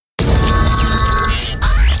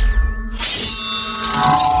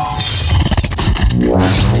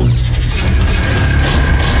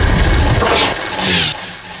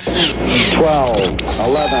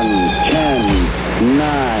10,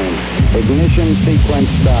 9, ignition sequence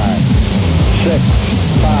start. 6,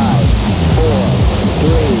 5, 4,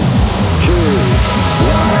 3, 2,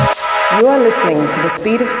 1. You are listening to the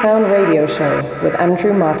Speed of Sound radio show with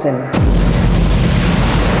Andrew Martin.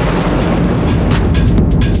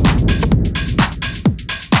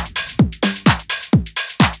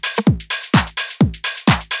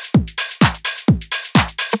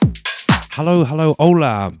 Hello,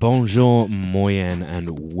 hola, bonjour, moyen,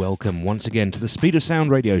 and welcome once again to the Speed of Sound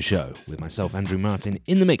radio show with myself, Andrew Martin,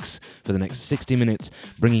 in the mix for the next 60 minutes,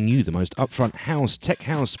 bringing you the most upfront house, tech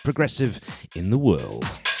house, progressive in the world.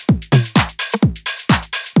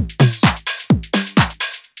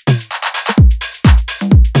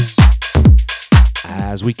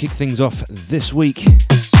 As we kick things off this week,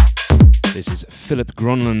 this is Philip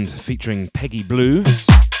Gronland featuring Peggy Blue.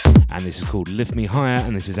 And this is called Lift Me Higher,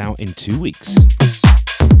 and this is out in 2 weeks.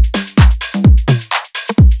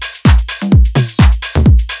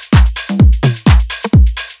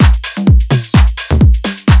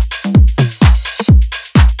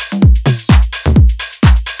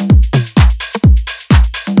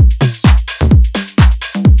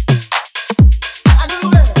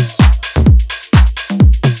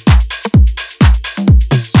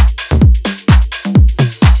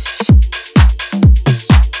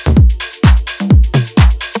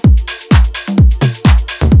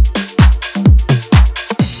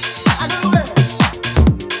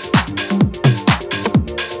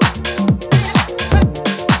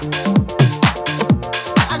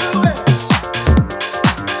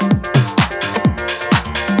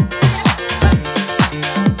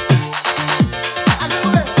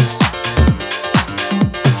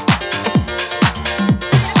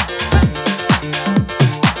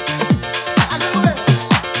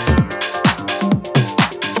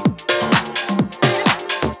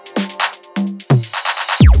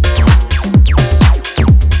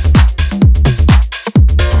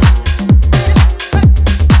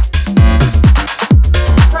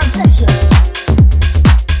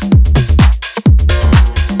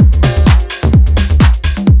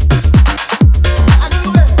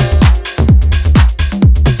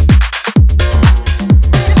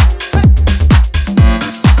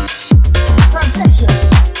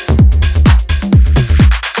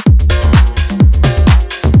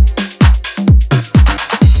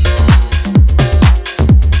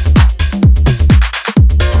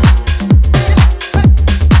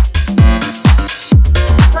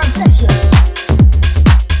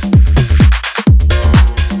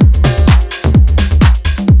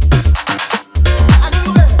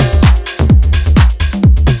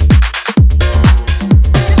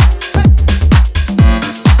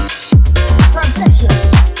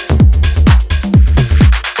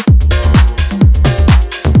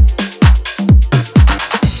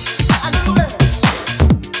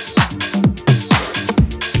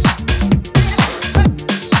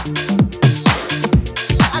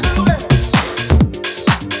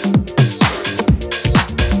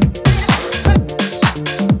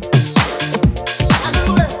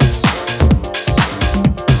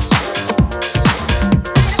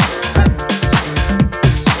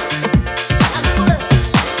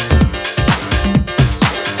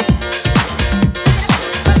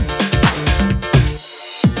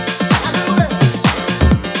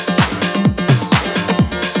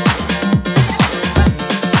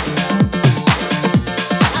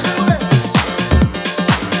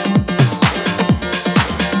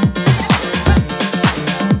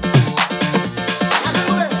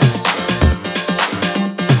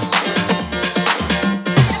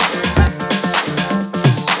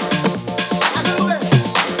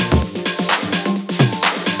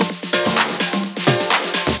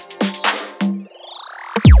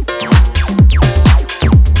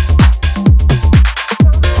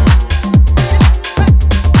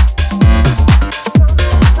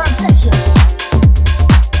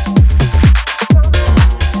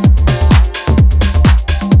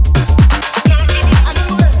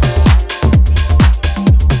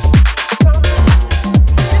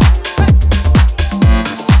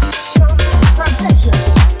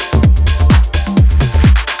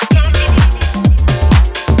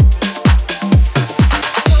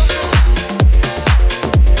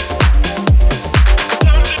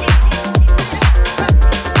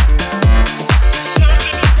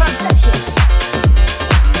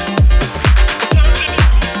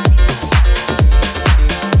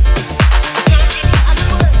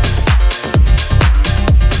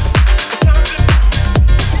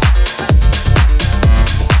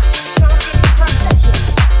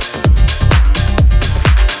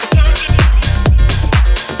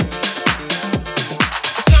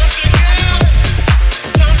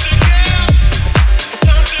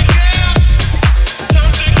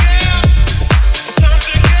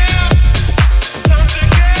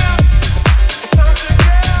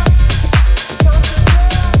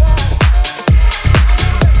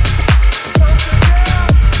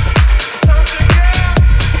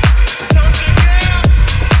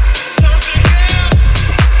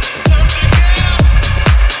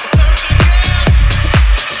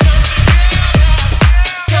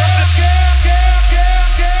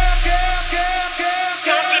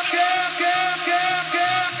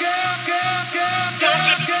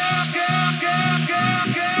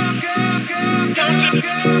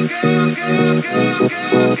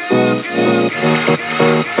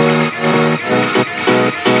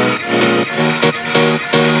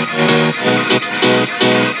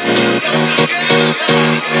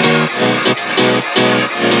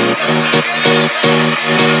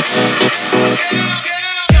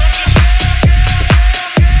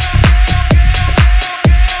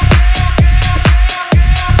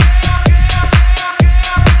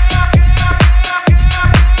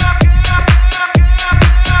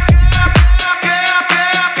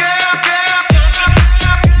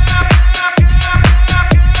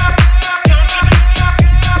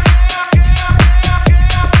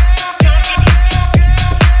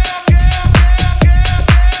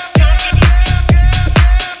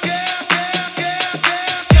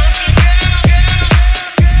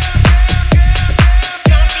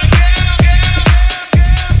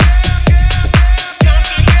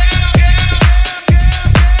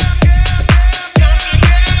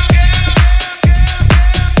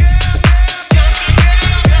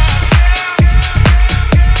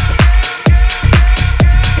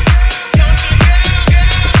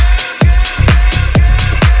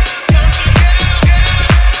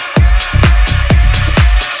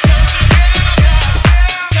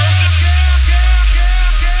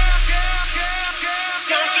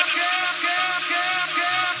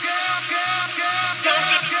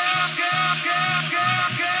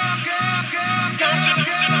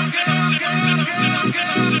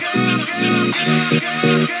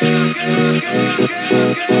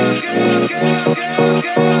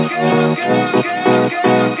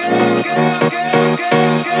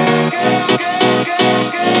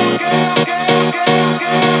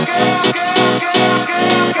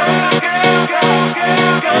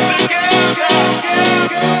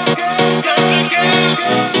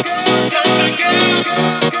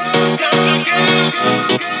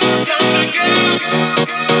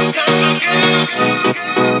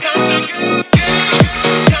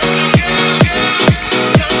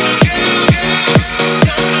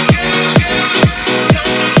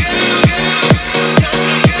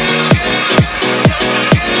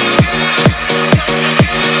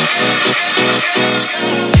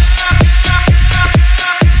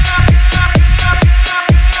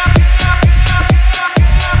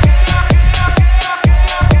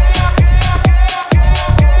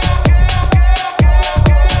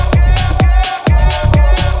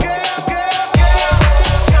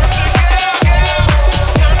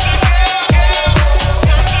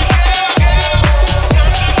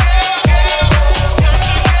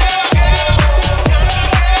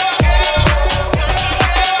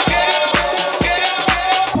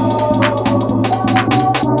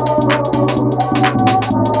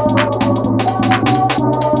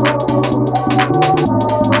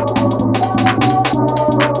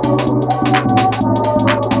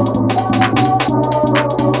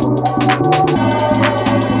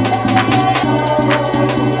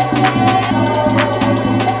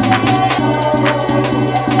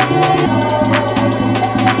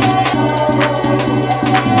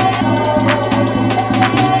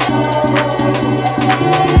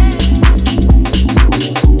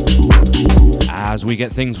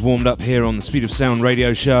 Get things warmed up here on the Speed of Sound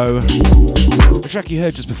radio show. The track you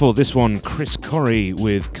heard just before this one, Chris Corrie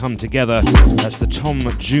with Come Together. That's the Tom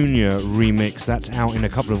Jr. remix. That's out in a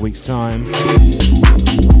couple of weeks' time.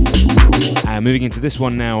 And moving into this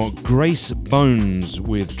one now, Grace Bones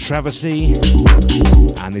with Travesty.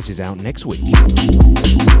 And this is out next week.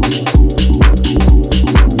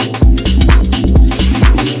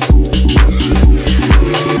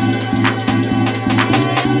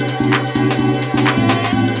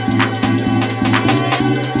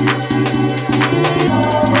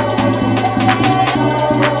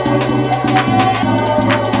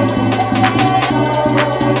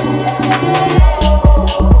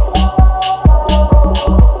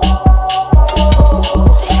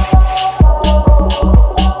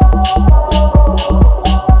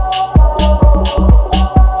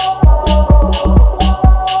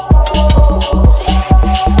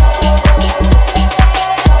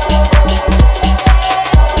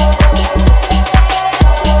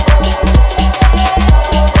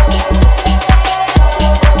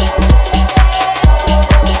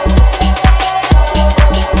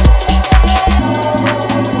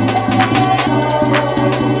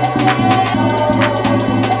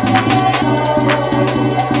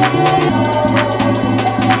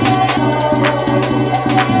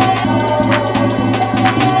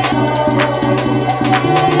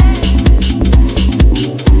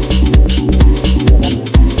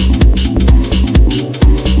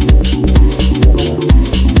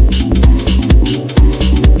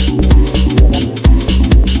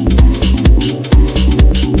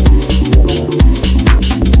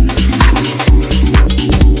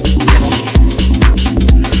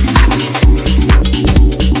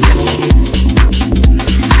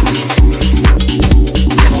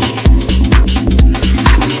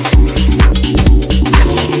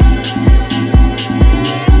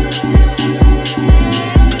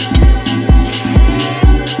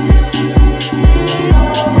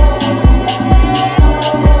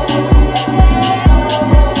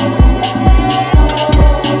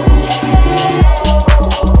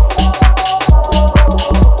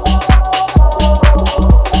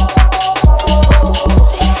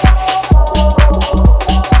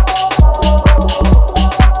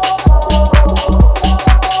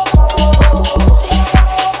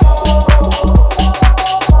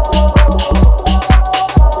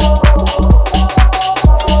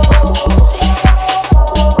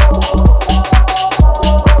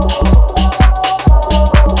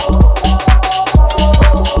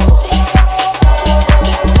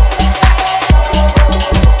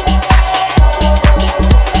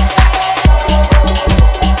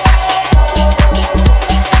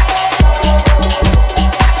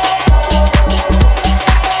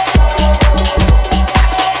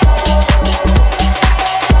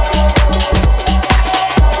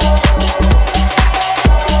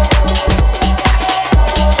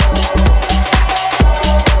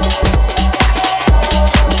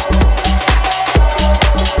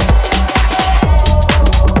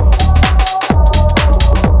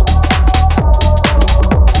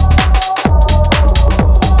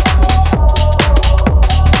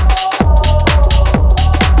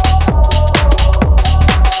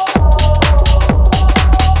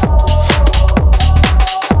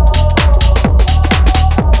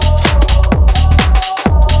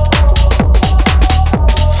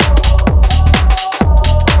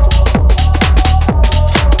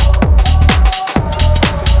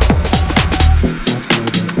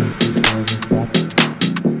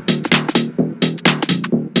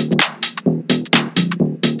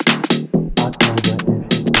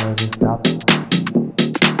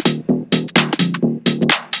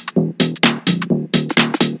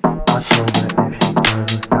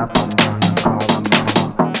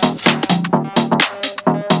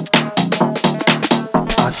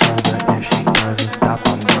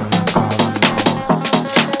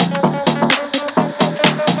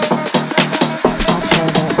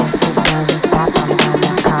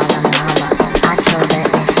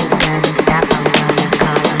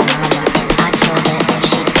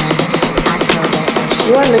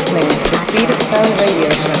 are listening to the Speed of Sound radio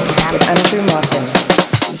show with Andrew Martin.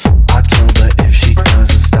 I told her if she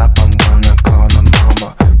doesn't stop, I'm gonna call her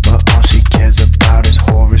mama. But all she cares about is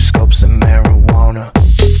horoscopes and marijuana.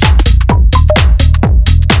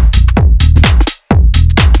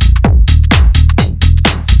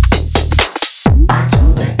 I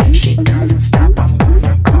told her if she doesn't stop, I'm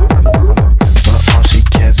gonna call her mama. But all she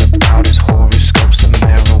cares about is horoscopes and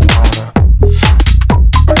marijuana.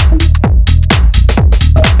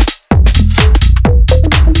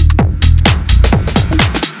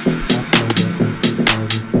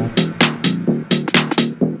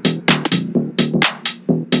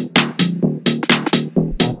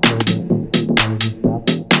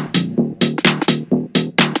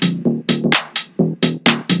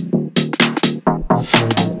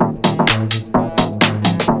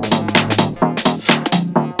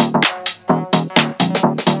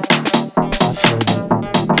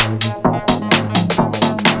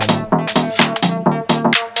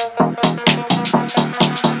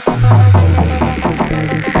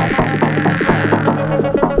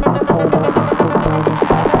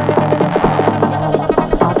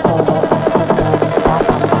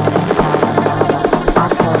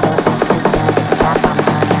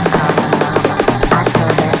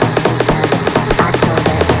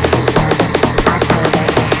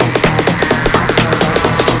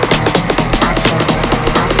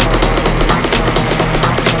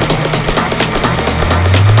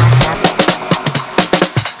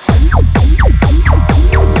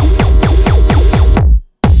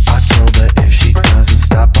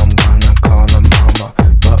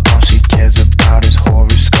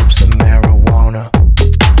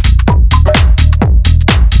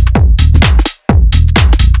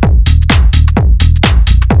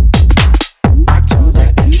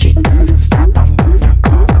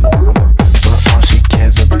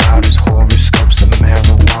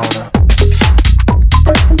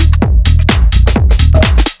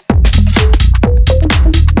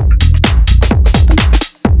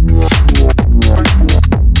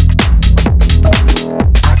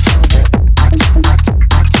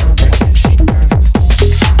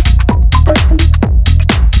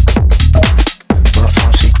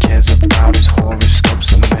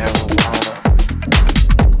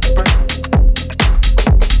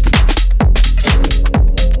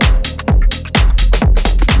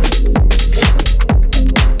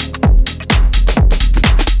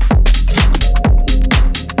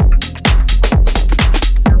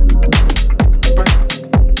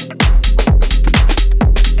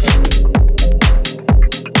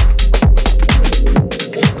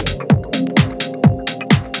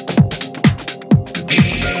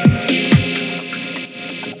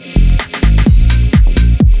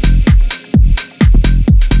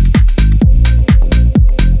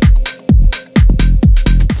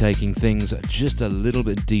 Taking things just a little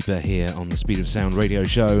bit deeper here on the Speed of Sound radio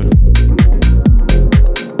show.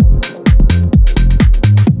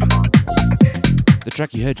 The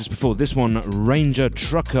track you heard just before this one, Ranger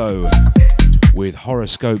Trucko with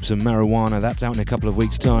Horoscopes and Marijuana. That's out in a couple of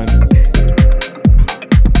weeks' time.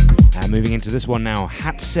 And moving into this one now,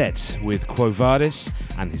 Hat Set with Quo Vadis,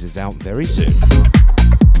 and this is out very soon.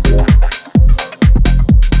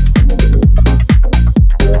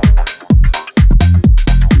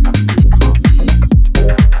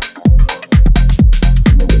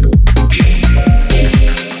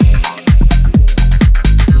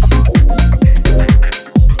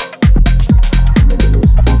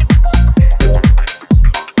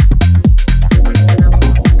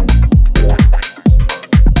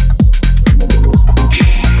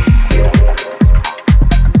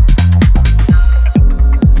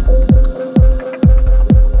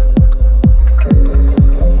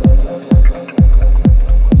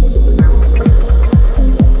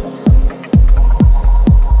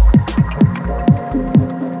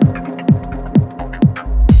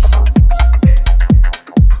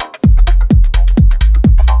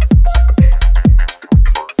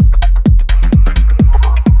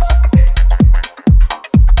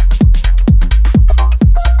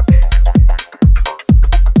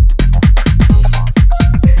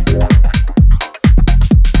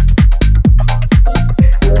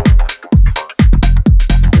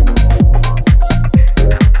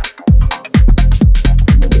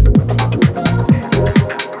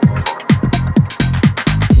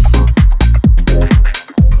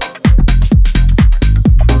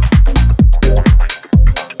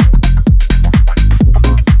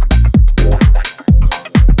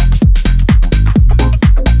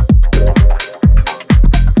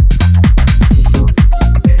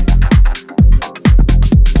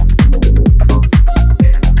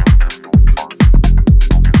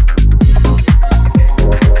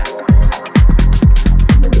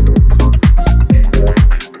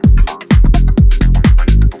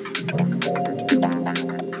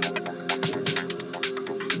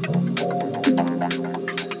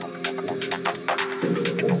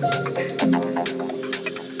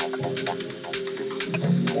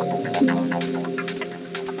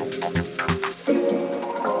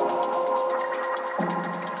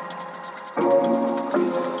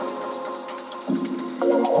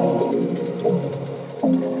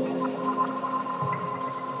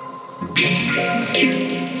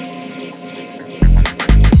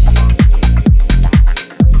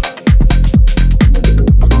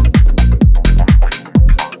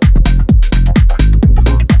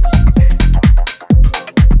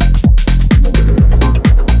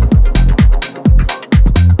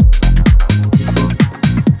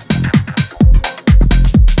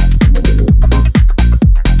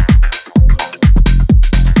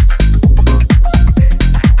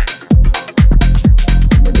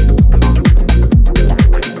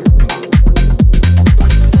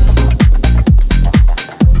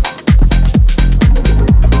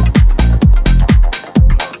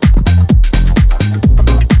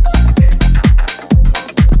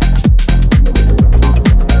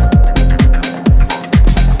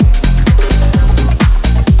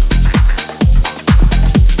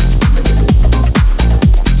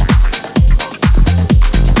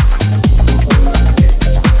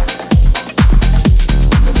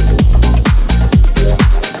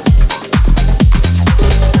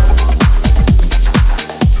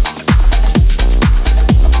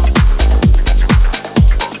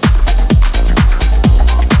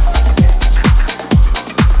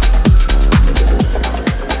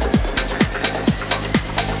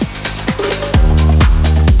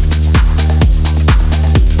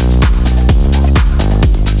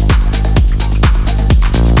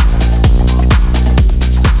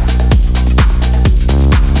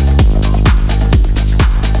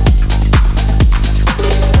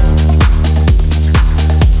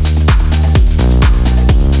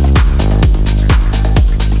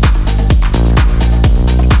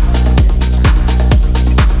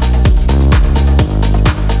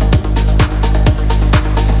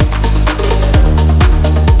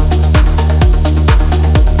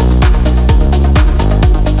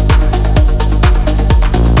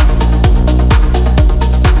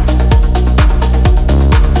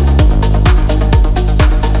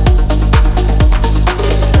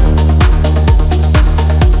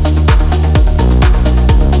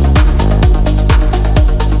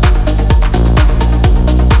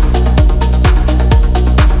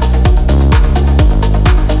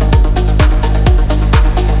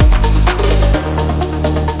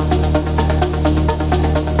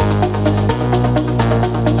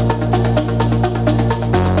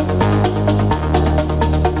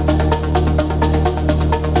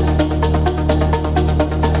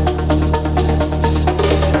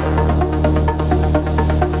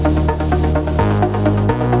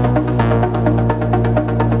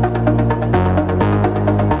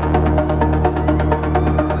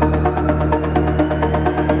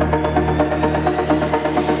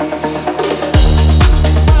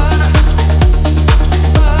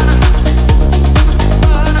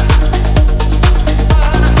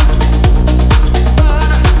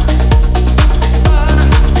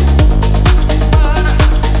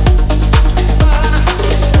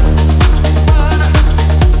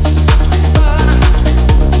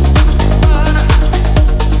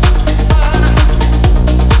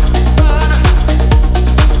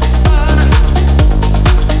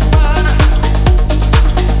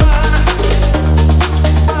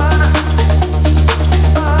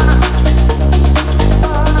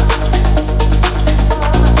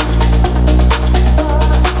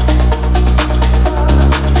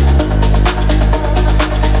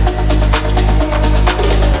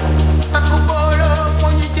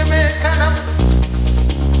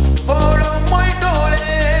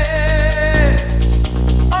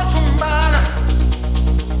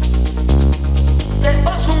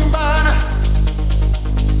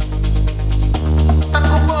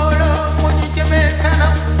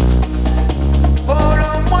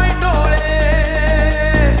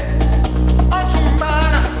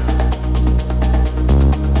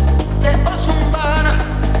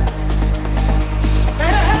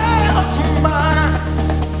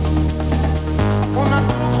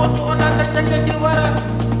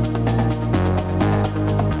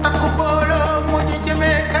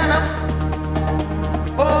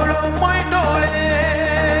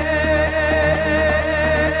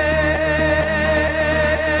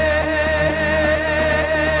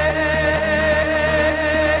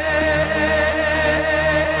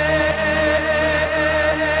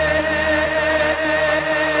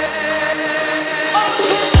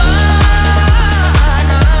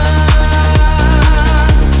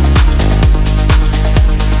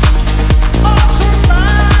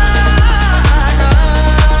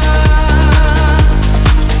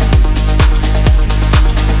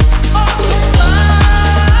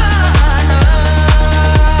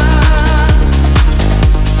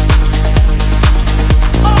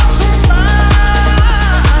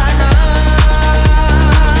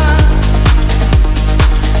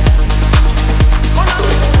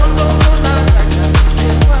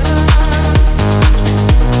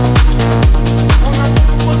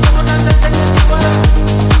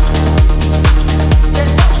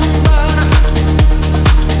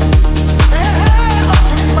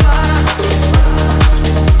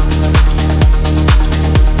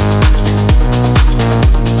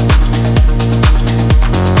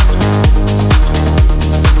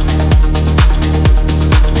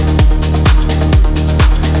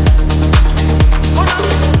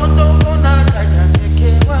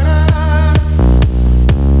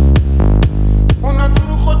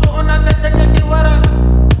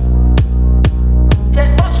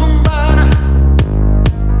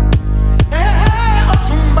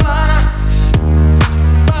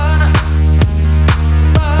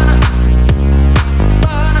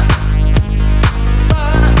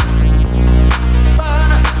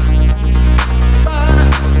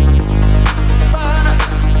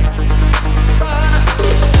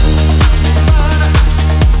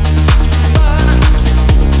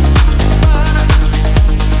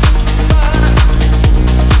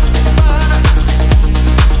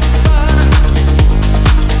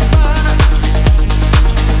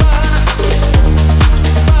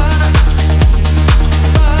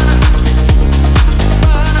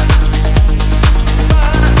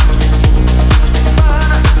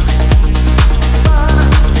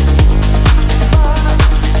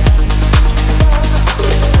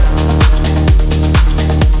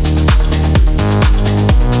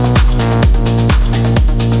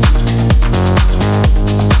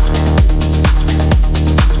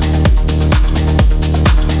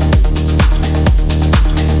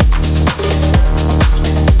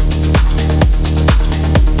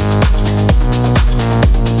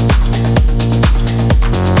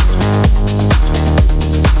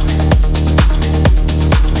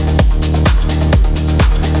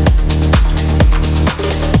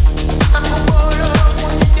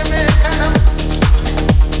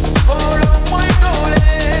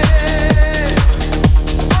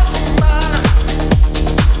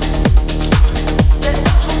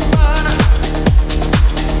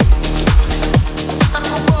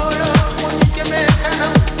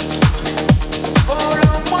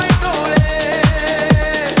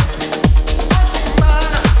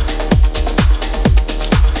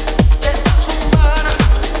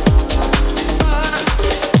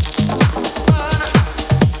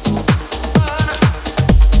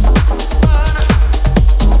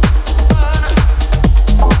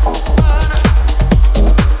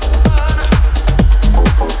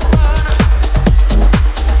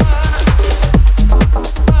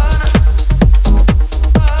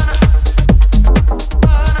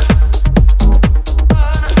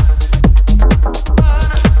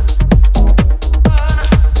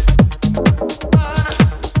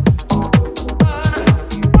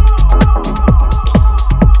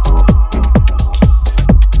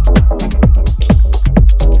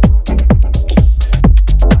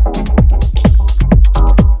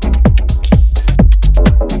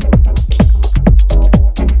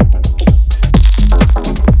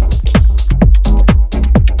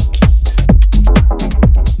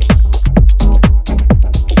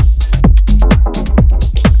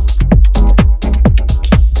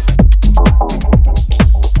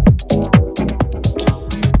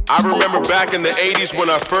 remember back in the 80s when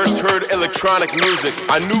I first heard electronic music.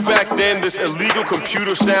 I knew back then this illegal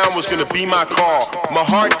computer sound was gonna be my call. My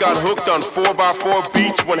heart got hooked on 4x4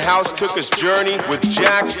 beats when house took its journey with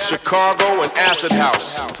Jack, Chicago, and Acid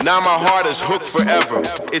House. Now my heart is hooked forever.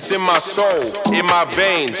 It's in my soul, in my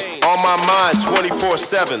veins, on my mind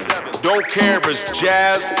 24/7. Don't care if it's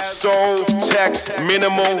jazz, soul, tech,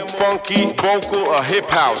 minimal, funky, vocal, or hip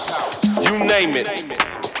house. You name it.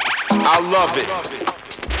 I love it.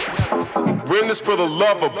 We're in this for the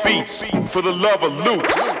love of beats, for the love of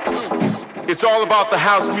loops. It's all about the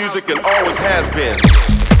house music and always has been.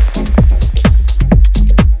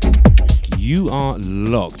 You are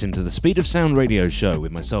locked into the Speed of Sound radio show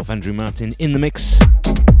with myself, Andrew Martin, in the mix.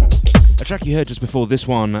 A track you heard just before this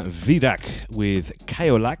one, Vidak with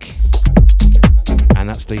Kaolak. And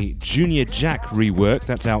that's the Junior Jack rework.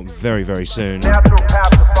 That's out very, very soon.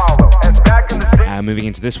 Moving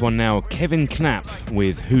into this one now, Kevin Knapp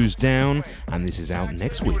with Who's Down, and this is out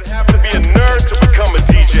next week. You have to be a nerd to become a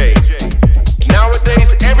DJ.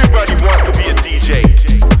 Nowadays, everybody wants to be a DJ.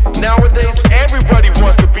 Nowadays, everybody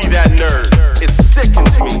wants to be that nerd. It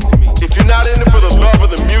sickens me. If you're not in it for the love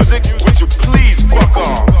of the music, would you please fuck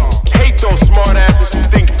off? Hate those smart asses who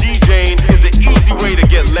think DJing is an easy way to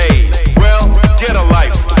get laid. Well, get a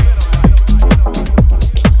life.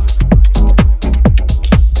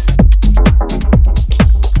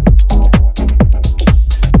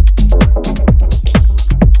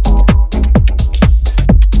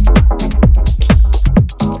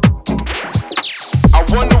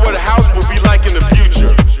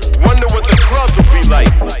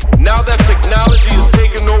 Now that technology has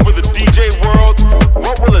taken over the DJ world,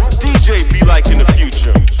 what will a DJ be like in the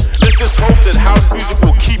future? Let's just hope that house music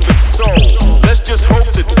will keep its soul. Let's just hope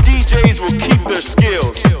that DJs will keep their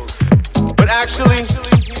skills. But actually,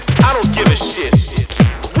 I don't give a shit.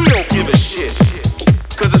 We don't give a shit.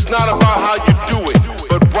 Cause it's not about how you do it,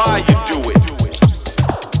 but why you do it.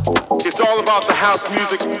 It's all about the house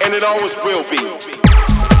music, and it always will be.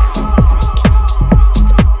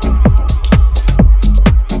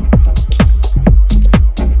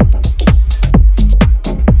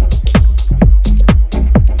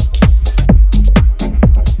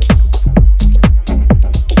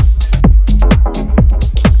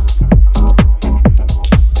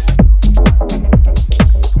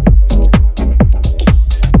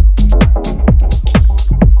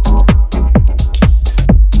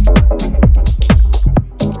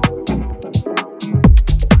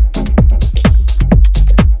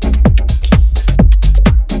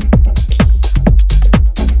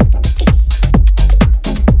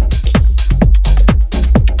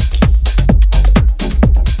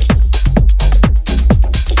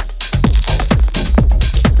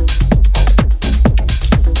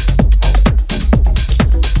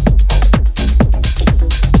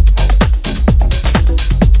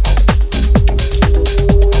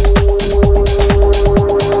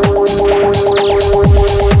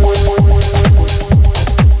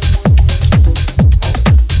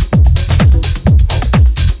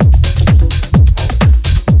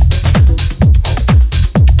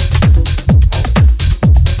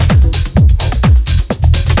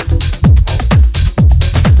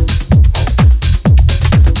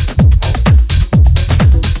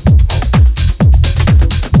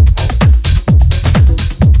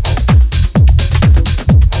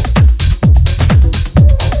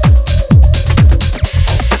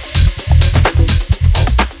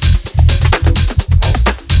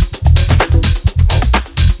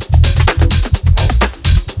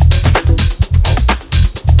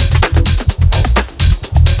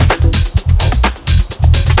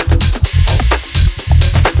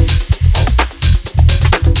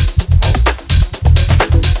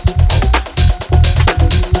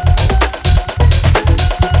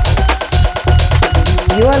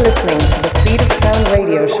 You are listening to the Speed of Sound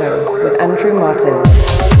radio show with Andrew Martin.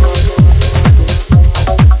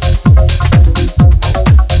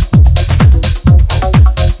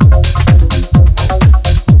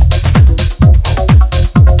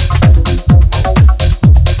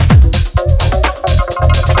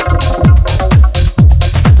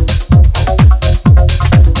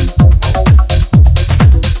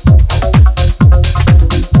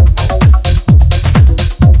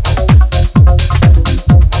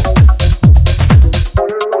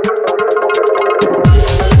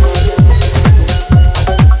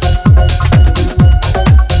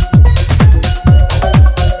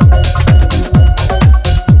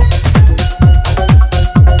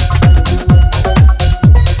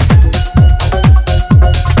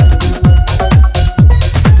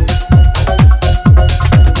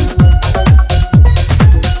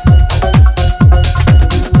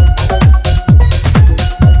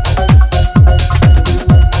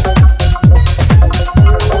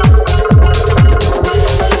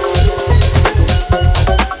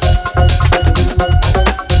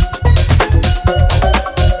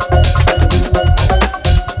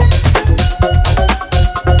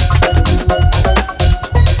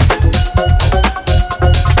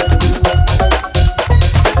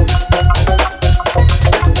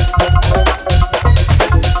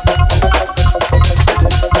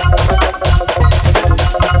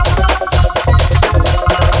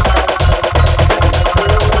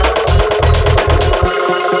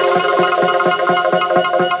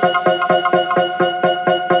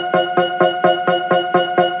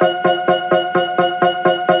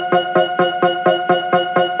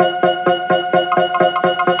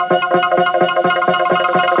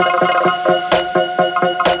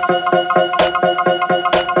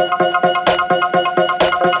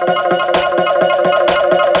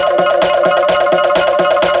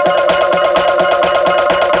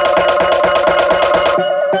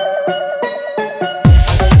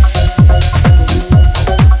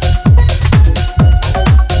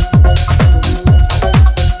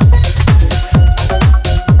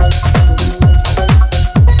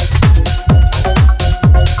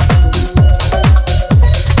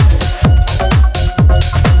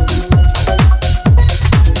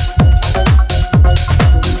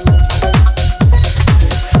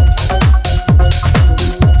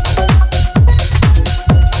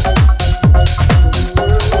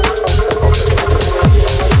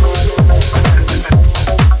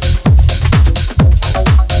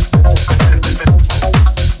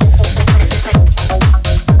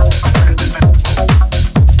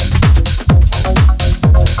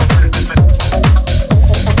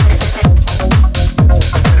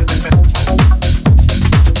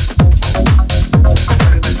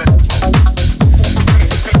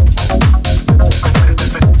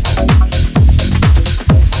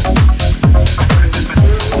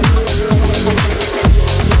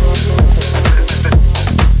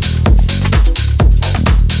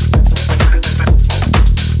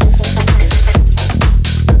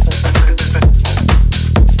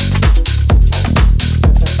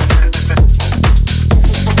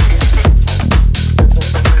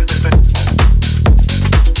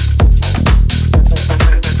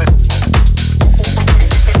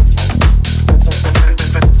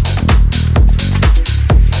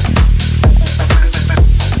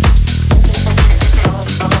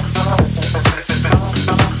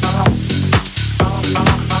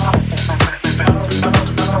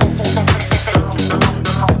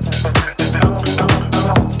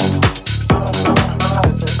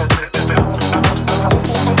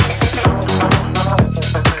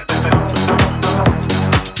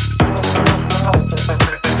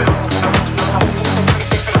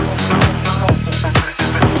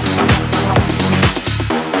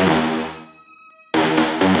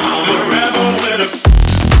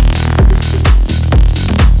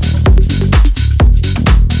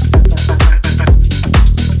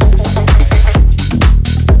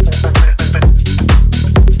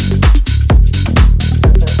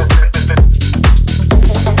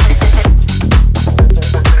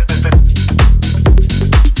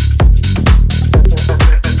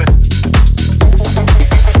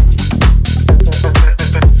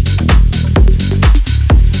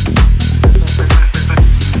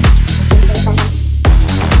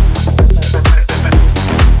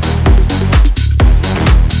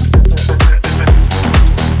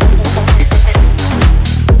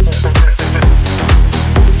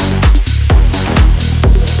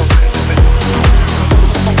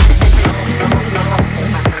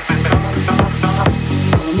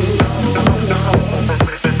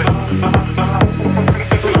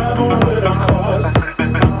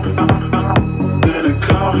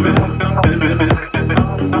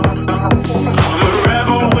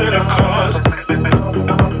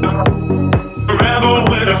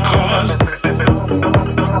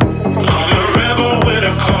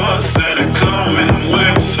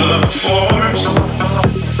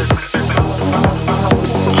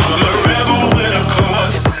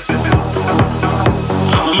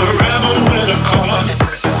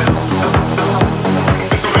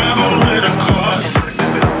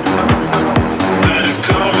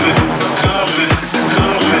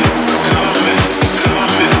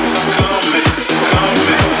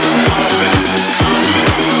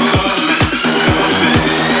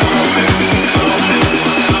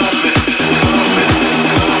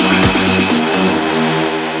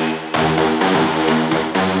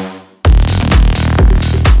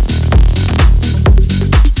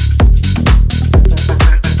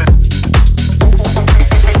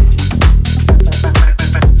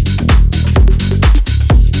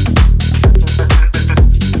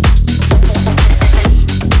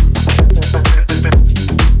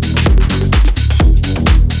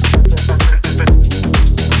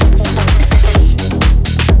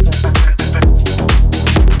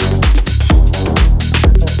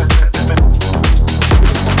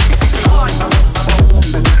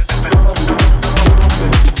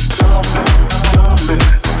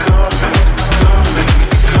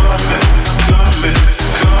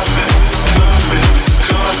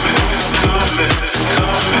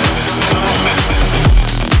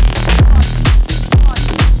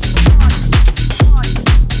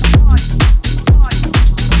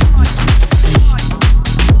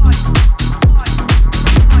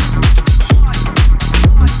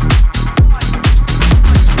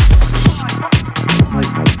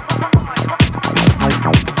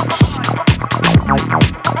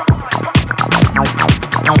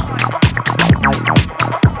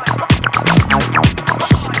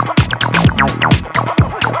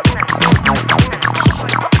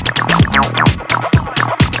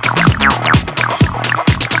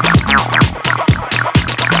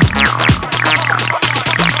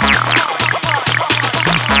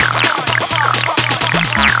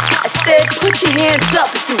 hands up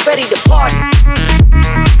if you're ready to party.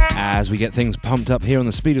 As we get things pumped up here on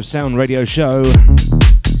the Speed of Sound radio show,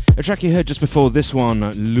 a track you heard just before this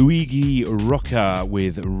one, Luigi Rocca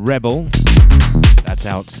with Rebel. That's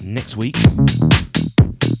out next week.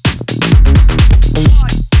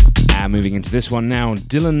 And moving into this one now,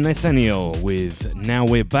 Dylan Nathaniel with Now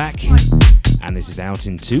We're Back. And this is out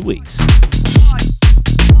in 2 weeks.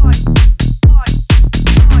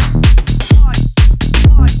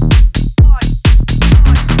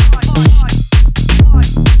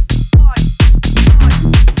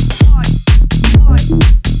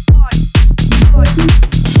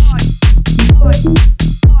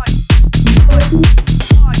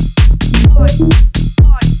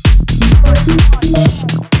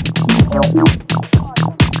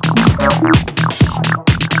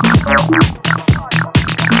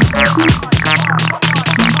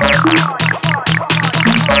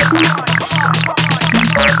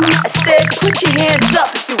 I said, put your hands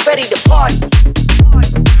up if you're ready to party.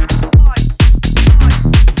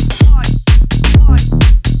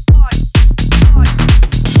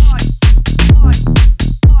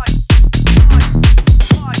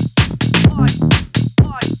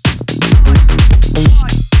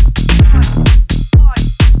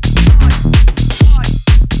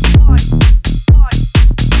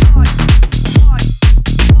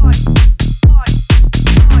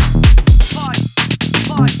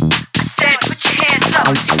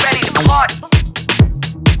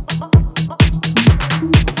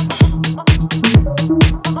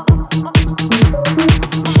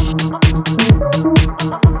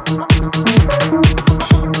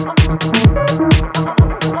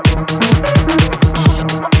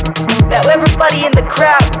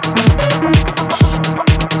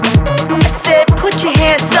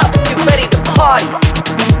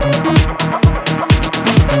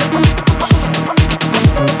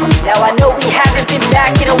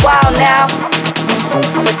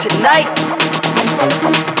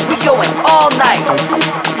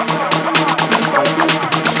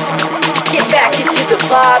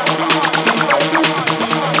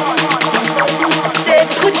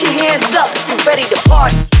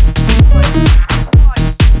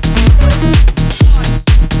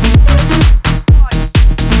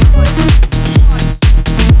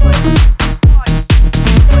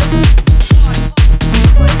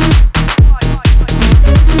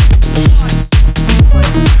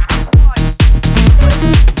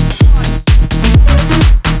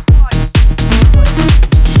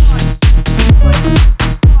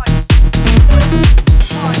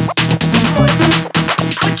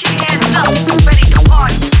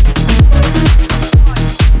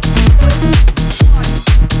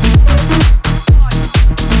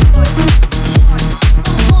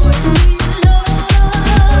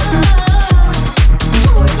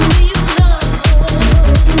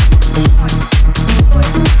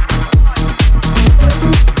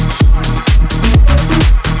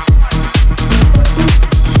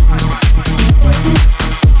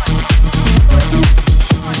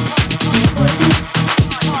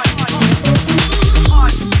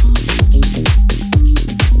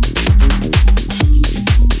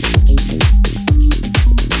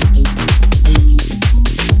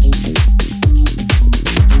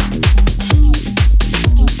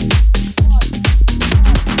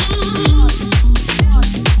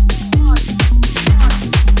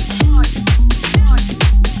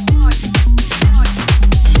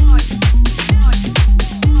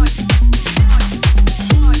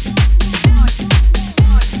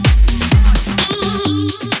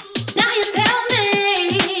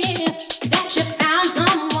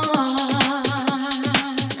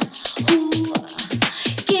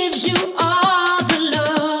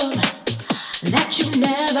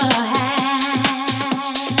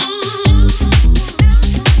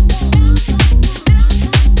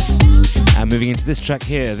 Track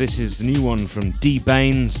here, this is the new one from D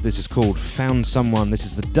Baines. This is called Found Someone. This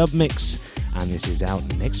is the dub mix, and this is out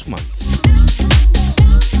next month.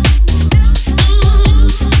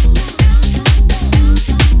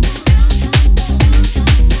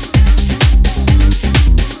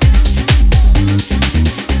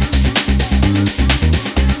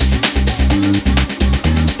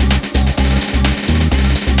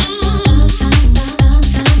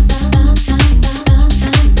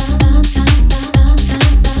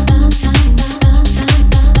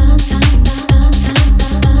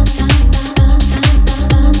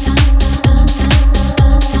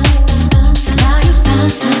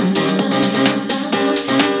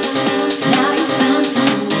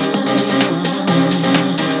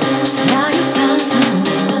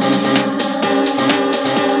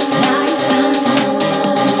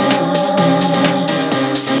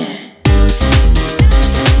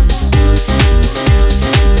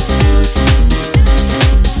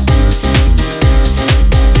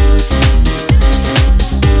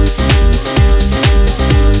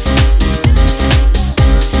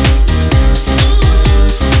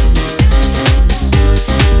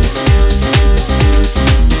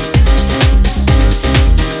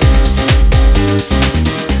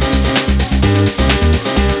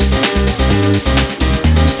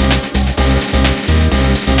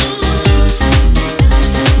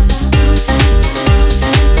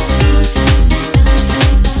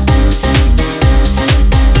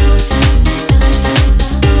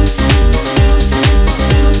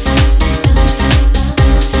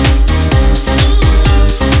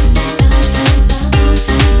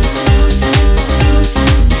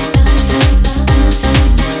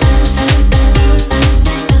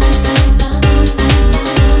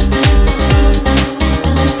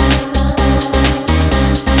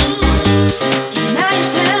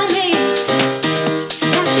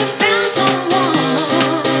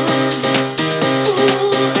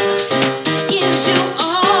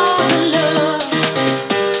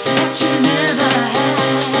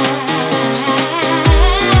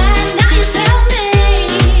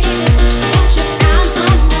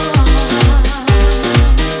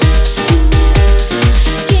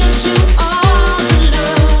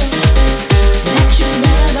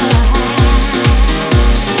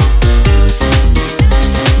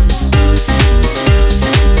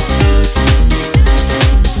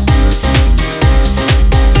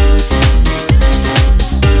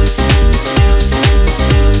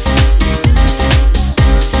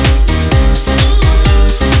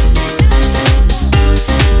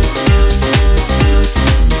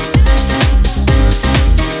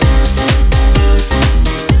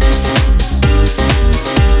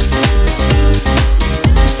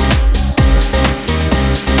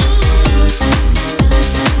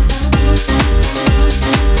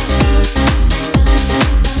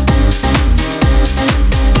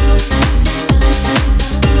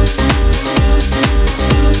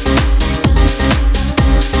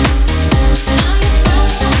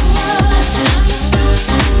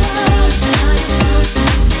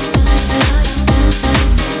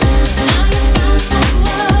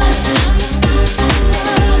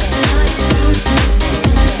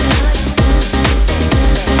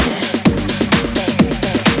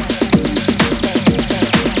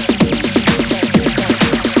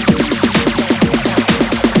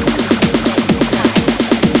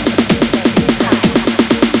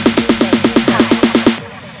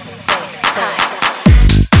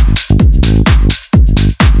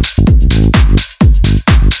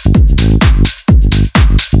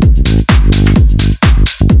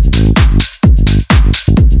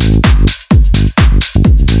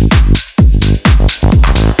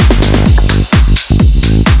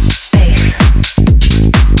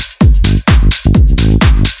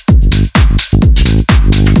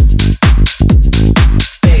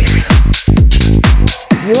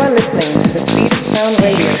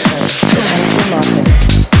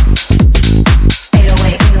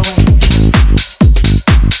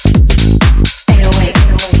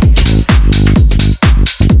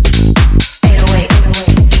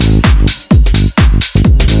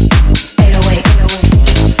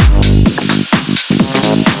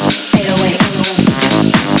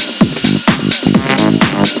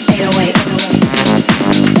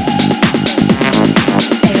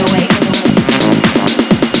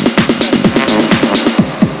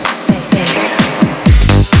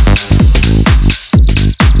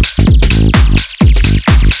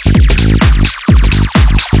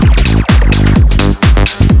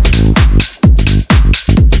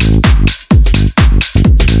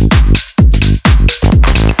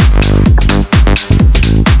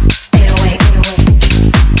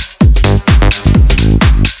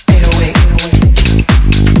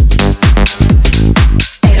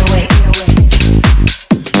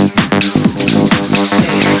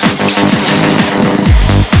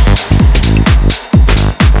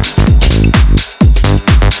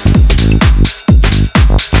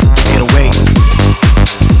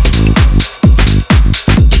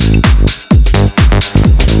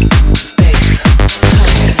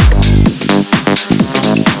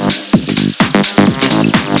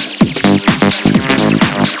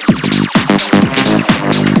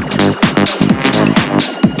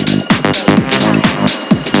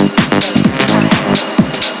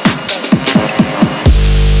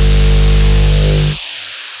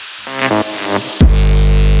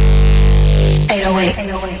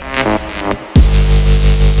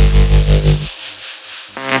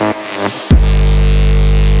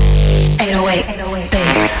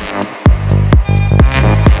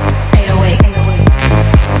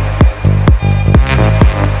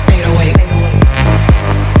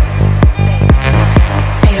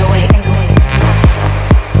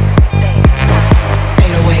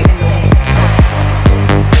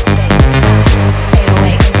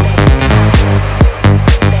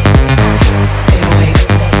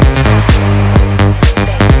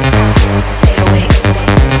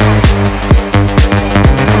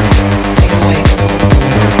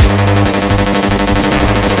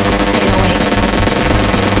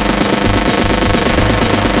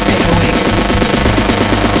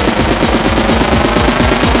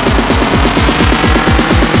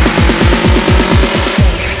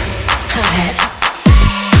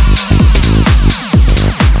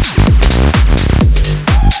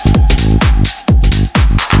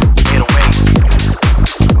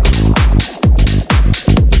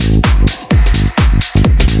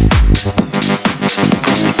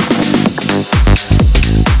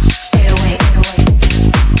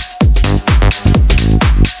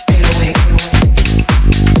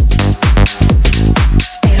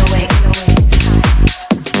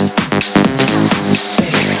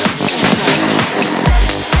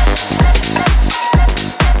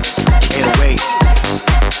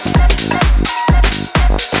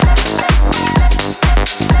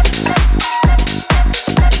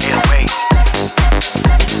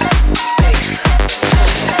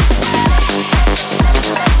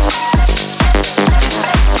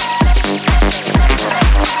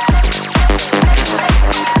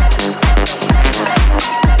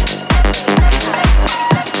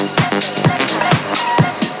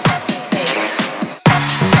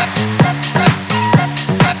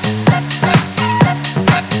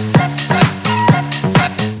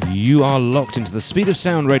 You are locked into the Speed of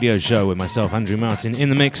Sound radio show with myself, Andrew Martin, in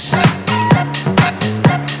the mix. The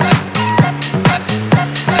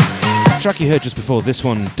track you heard just before this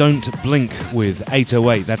one, Don't Blink with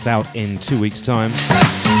 808. That's out in 2 weeks' time.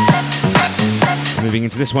 Moving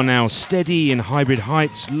into this one now, Steady in Hybrid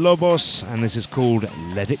Heights, Lobos, and this is called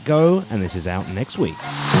Let It Go, and this is out next week.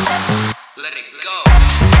 Let it go.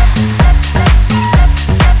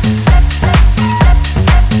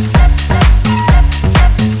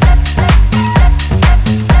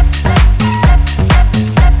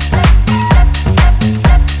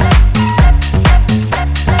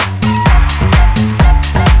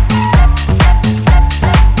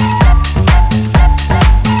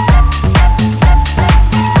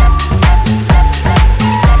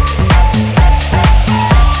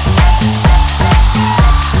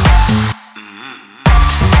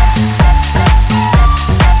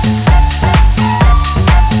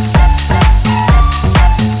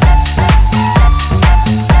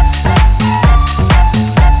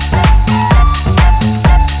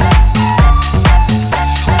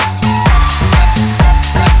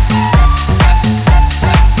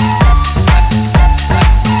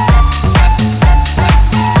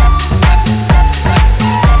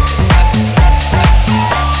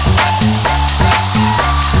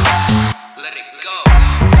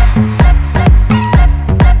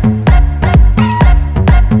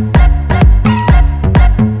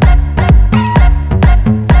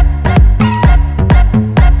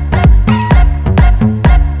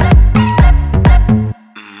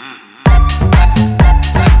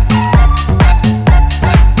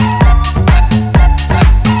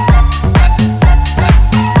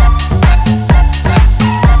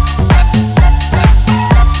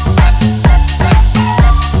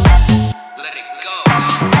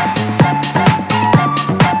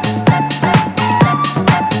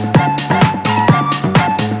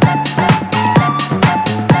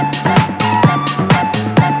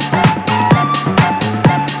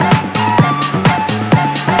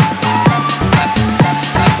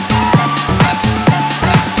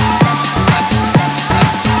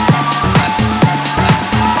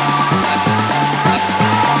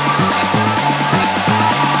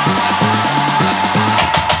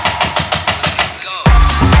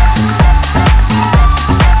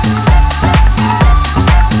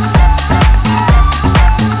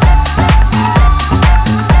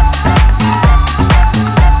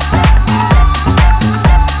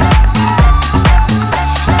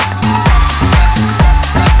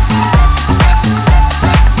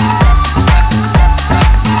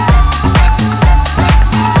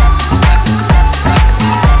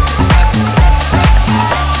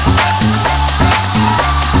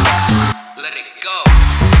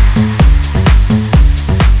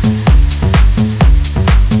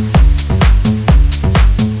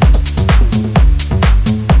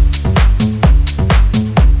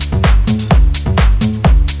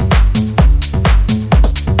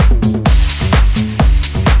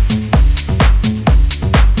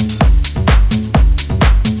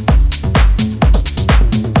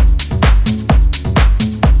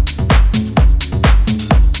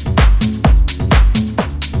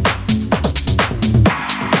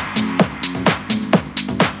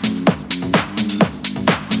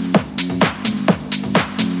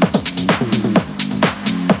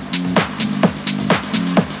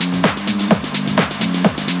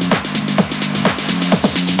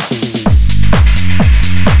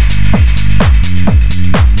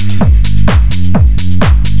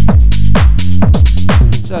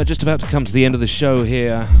 So just about to come to the end of the show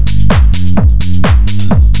here.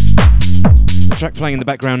 The track playing in the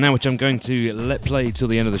background now, which I'm going to let play till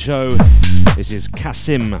the end of the show. This is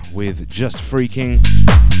Kasim with Just Freaking.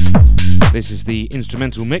 This is the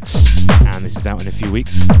instrumental mix, and this is out in a few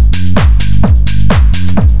weeks.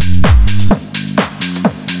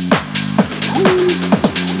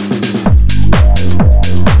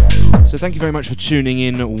 So thank you very much for tuning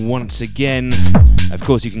in once again. Of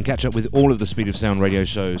course, you can catch up with all of the Speed of Sound radio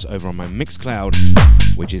shows over on my Mixcloud,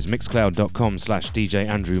 which is mixcloud.com/DJ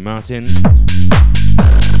Andrew Martin.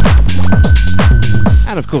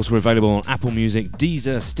 And of course, we're available on Apple Music,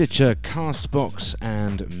 Deezer, Stitcher, Castbox,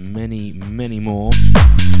 and many, many more.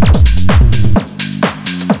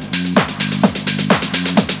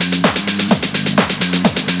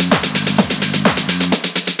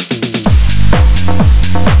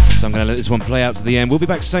 So I'm going to let this one play out to the end. We'll be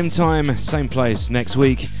back same time, same place next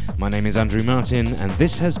week. My name is Andrew Martin, and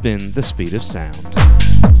this has been The Speed of Sound.